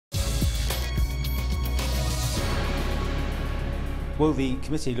Well, the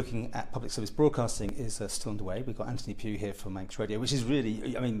committee looking at public service broadcasting is still underway. We've got Anthony Pugh here from Manx Radio, which is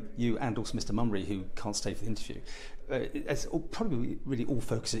really, I mean, you and also Mr. Mumry, who can't stay for the interview. It's probably really all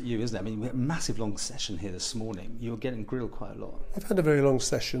focused at you, isn't it? I mean, we had a massive long session here this morning. You're getting grilled quite a lot. I've had a very long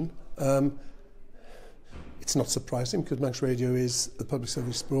session. It's not surprising because Manx Radio is the public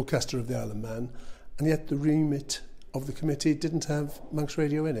service broadcaster of the Isle of Man, and yet the remit of the committee didn't have Manx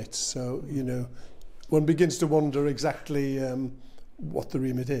Radio in it. So, you know, one begins to wonder exactly what the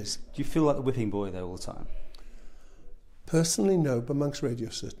remit is. Do you feel like the whipping boy there all the time? Personally, no, but Manx Radio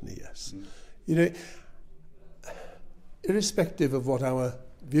certainly, yes. You know, irrespective of what our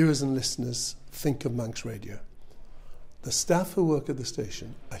viewers and listeners think of Manx Radio, the staff who work at the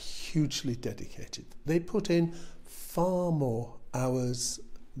station are hugely dedicated. They put in far more hours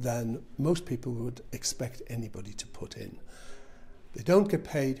than most people would expect anybody to put in. They don't get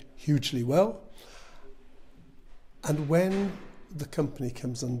paid hugely well, and when the company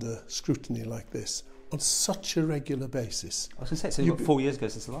comes under scrutiny like this on such a regular basis. I was going to say, so you got 4 years ago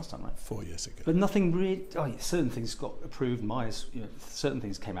since the last time, right? 4 years ago. But nothing really, certain things got approved, certain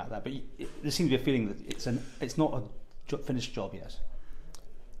things came out of that, but there seems to be a feeling that it's not a finished job yet.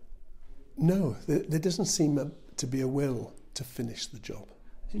 No, there doesn't seem to be a will to finish the job.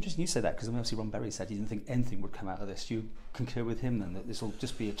 It's interesting you say that, because obviously Ron Berry said he didn't think anything would come out of this. Do you concur with him then, that this will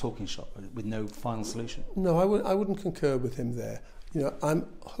just be a talking shop with no final solution? No, I wouldn't concur with him there. You know, I'm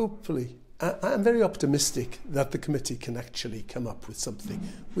very optimistic that the committee can actually come up with something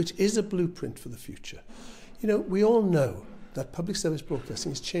which is a blueprint for the future. You know, we all know that public service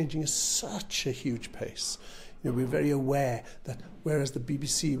broadcasting is changing at such a huge pace. You know, we're very aware that whereas the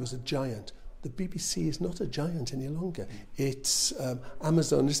BBC was a giant, the BBC is not a giant any longer. It's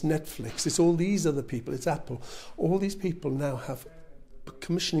Amazon, it's Netflix, it's all these other people, it's Apple. All these people now have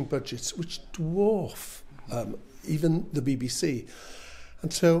commissioning budgets which dwarf even the BBC.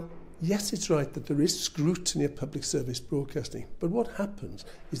 And so, yes, it's right that there is scrutiny of public service broadcasting, but what happens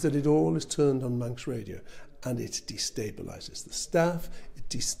is that it all is turned on Manx Radio, and it destabilises the staff, it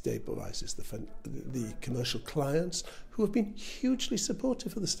destabilises the commercial clients who have been hugely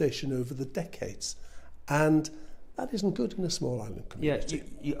supportive of the station over the decades. And that isn't good in a small island community.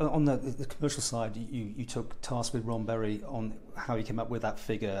 Yeah, on the commercial side, you took task with Ron Berry on how he came up with that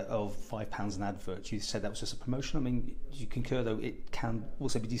figure of £5 an advert. You said that was just a promotion. I mean, do you concur, though, it can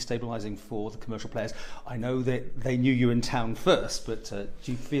also be destabilising for the commercial players? I know that they knew you were in town first, but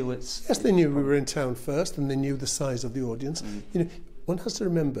do you feel it's... Yes, they knew we were in town first, and they knew the size of the audience. You know, one has to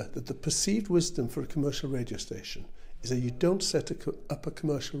remember that the perceived wisdom for a commercial radio station is that you don't set up a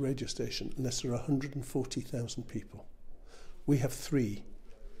commercial radio station unless there are 140,000 people. We have 3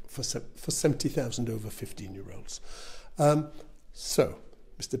 for 70,000 over 15-year-olds. So,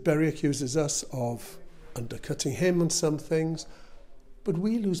 Mr. Berry accuses us of undercutting him on some things, but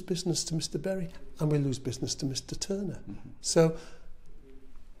we lose business to Mr. Berry and we lose business to Mr. Turner. So,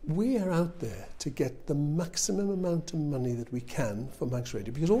 we are out there to get the maximum amount of money that we can for Manx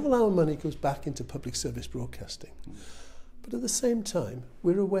Radio, because all our money goes back into public service broadcasting. But at the same time,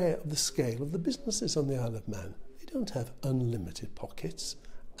 we're aware of the scale of the businesses on the Isle of Man. They don't have unlimited pockets,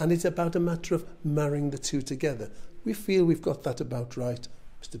 and it's about a matter of marrying the two together. We feel we've got that about right.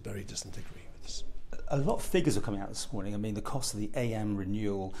 Mr. Berry doesn't agree with us. A lot of figures are coming out this morning. I mean, the cost of the AM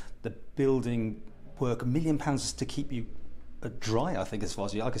renewal, the building work, £1 million to keep you dry, I think, as far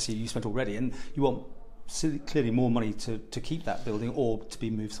as I can see you spent already, and you want clearly more money to keep that building or to be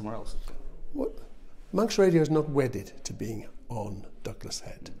moved somewhere else. Well, Manx Radio is not wedded to being on Douglas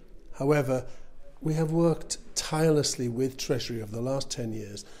Head. However, we have worked tirelessly with Treasury over the last 10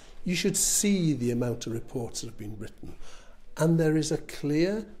 years. You should see the amount of reports that have been written, and there is a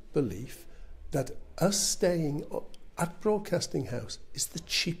clear belief that us staying at Broadcasting House is the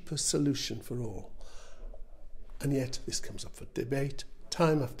cheapest solution for all. And yet this comes up for debate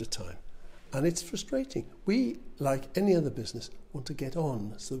time after time. And it's frustrating. We, like any other business, want to get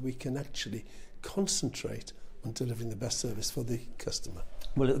on so that we can actually concentrate on delivering the best service for the customer.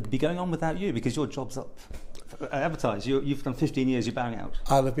 Well, it'll be going on without you because your job's up. Advertise. You've done 15 years, you're bowing out.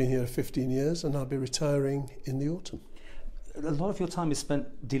 I'll have been here 15 years and I'll be retiring in the autumn. A lot of your time is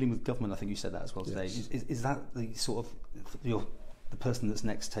spent dealing with government. I think you said that as well today. Yes. Is that the sort of the person that's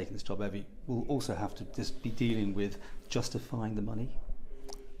next taking this job over will also have to just be dealing with justifying the money?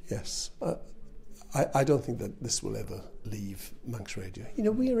 Yes. I don't think that this will ever leave Manx Radio. You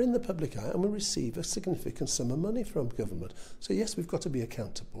know, we are in the public eye and we receive a significant sum of money from government. So yes, we've got to be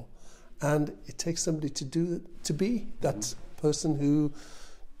accountable, and it takes somebody to be that person who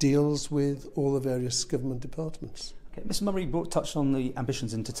deals with all the various government departments. Okay, Mr. Murray touched on the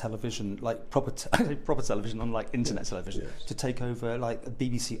ambitions into television, like proper television, unlike internet television, to take over like a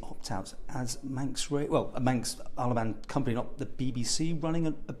BBC opt-out as Manx Radio. Well, a Manx Isle of Man company, not the BBC,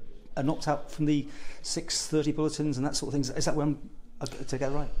 running an opt-out from the 6:30 bulletins and that sort of things. Is that where I'm to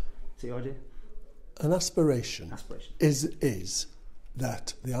get it right? Is that your idea? An aspiration. Is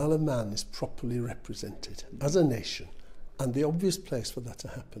that the Isle of Man is properly represented as a nation. And the obvious place for that to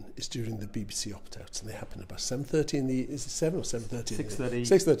happen is during the BBC opt-outs, and they happen about 7:30 in the... Is it 7 or 7:30? 6:30.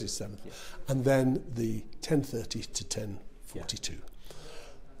 6:30 to 7. Yeah. And then the 10:30 to 10:42. Yeah.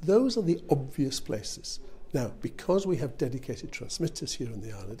 Those are the obvious places. Now, because we have dedicated transmitters here on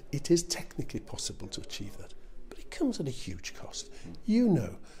the island, it is technically possible to achieve that. But it comes at a huge cost. You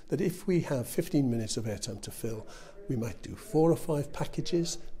know that if we have 15 minutes of airtime to fill, we might do 4 or 5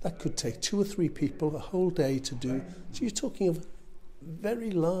 packages. That could take 2 or 3 people a whole day to do. So you're talking of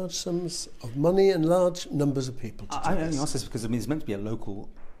very large sums of money and large numbers of people to do I only ask this because it's meant to be a local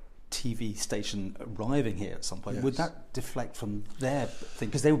TV station arriving here at some point. Yes. Would that deflect from their thing?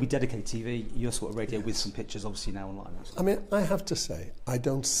 Because they will be dedicated TV, your sort of radio with some pictures obviously now online. I mean, I have to say, I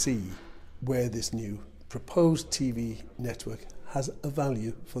don't see where this new proposed TV network has a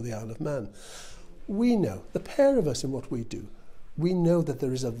value for the Isle of Man. We know, the pair of us in what we do, we know that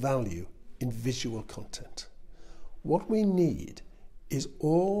there is a value in visual content. What we need is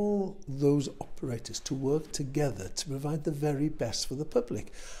all those operators to work together to provide the very best for the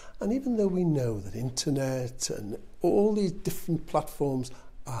public. And even though we know that internet and all these different platforms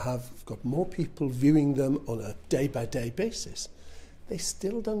have got more people viewing them on a day-by-day basis, they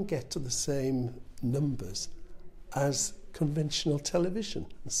still don't get to the same numbers as conventional television,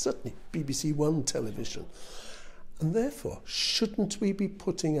 and certainly BBC One television. And therefore, shouldn't we be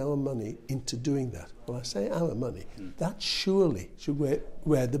putting our money into doing that? Well, I say our money. That surely should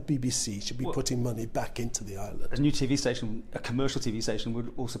where the BBC should be putting money back into the island. A new TV station, a commercial TV station,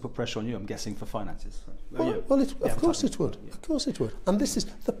 would also put pressure on you, I'm guessing, for finances. Of course it would. Of course it would. And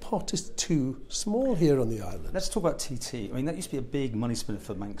the pot is too small here on the island. Let's talk about TT. I mean, that used to be a big money spinner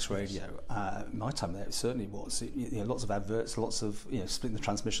for Manx Radio. My time there, it certainly was. Lots of adverts, lots of splitting the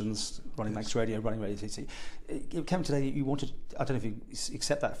transmissions, running Manx Radio, running Radio TT. It came today. You wanted, I don't know if you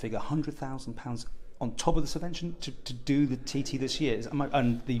accept that figure, £100,000 on top of the subvention to do the TT this year,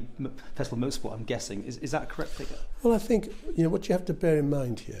 and the Festival of Motorsport, I'm guessing. Is that a correct figure? Well, I think what you have to bear in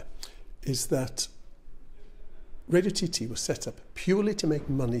mind here is that Radio TT was set up purely to make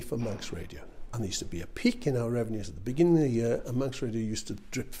money for Manx Radio. And there used to be a peak in our revenues at the beginning of the year, and Manx Radio used to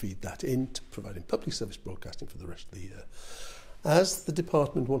drip feed that into providing public service broadcasting for the rest of the year. As the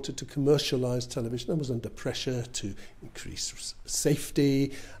department wanted to commercialise television and was under pressure to increase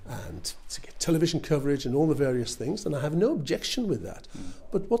safety and to get television coverage and all the various things, and I have no objection with that.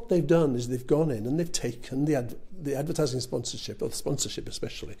 But what they've done is they've gone in and they've taken the advertising sponsorship, or the sponsorship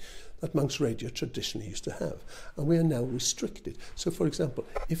especially, that Manx Radio traditionally used to have, and we are now restricted. So, for example,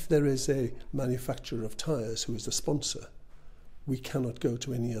 if there is a manufacturer of tyres who is a sponsor, we cannot go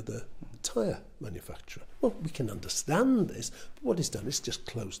to any other tyre manufacturer. Well, we can understand this, but what it's done is just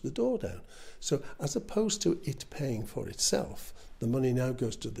closed the door down. So as opposed to it paying for itself, the money now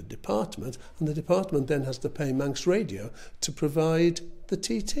goes to the department, and the department then has to pay Manx Radio to provide the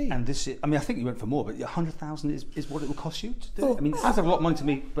TT. And this, I think you went for more, but 100,000 is what it will cost you to do. Oh, it sounds like a lot of money to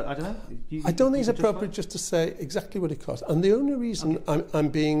me, but I don't know. I don't think it's appropriate just to say exactly what it costs. And the only reason I'm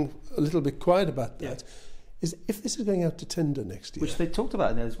being a little bit quiet about that is if this is going out to tender next year. Which they talked about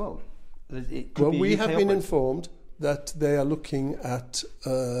in there as well. We have been informed that they are looking at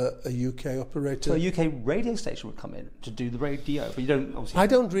a UK operator. So a UK radio station would come in to do the radio, but you don't obviously... I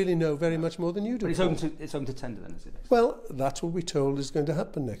don't really know very much more than you do. But it's open to tender then, is it? Well, that's what we're told is going to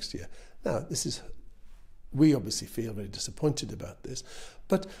happen next year. Now, we obviously feel very disappointed about this,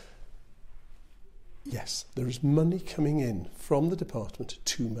 but yes, there is money coming in from the department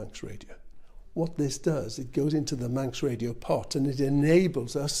to Manx Radio. What this does, it goes into the Manx Radio pot, and it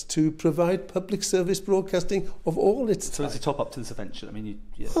enables us to provide public service broadcasting of all its type. So it's a top up to the subvention.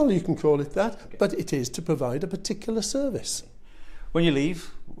 Well, you can call it that, but it is to provide a particular service. When you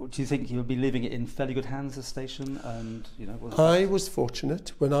leave, do you think you'll be leaving it in fairly good hands, the station? And I was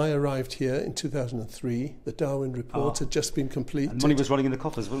fortunate when I arrived here in 2003. The Darwin report had just been completed. And money was running in the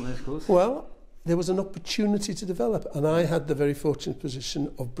coffers, wasn't it? Of course. Well, there was an opportunity to develop, and I had the very fortunate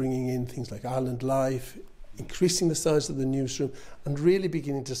position of bringing in things like Ireland Live, increasing the size of the newsroom, and really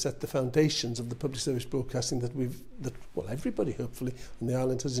beginning to set the foundations of the public service broadcasting that everybody hopefully on the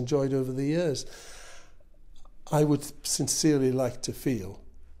island has enjoyed over the years. I would sincerely like to feel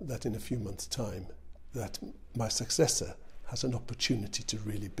that in a few months' time that my successor has an opportunity to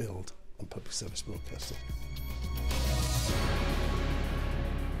really build on public service broadcasting.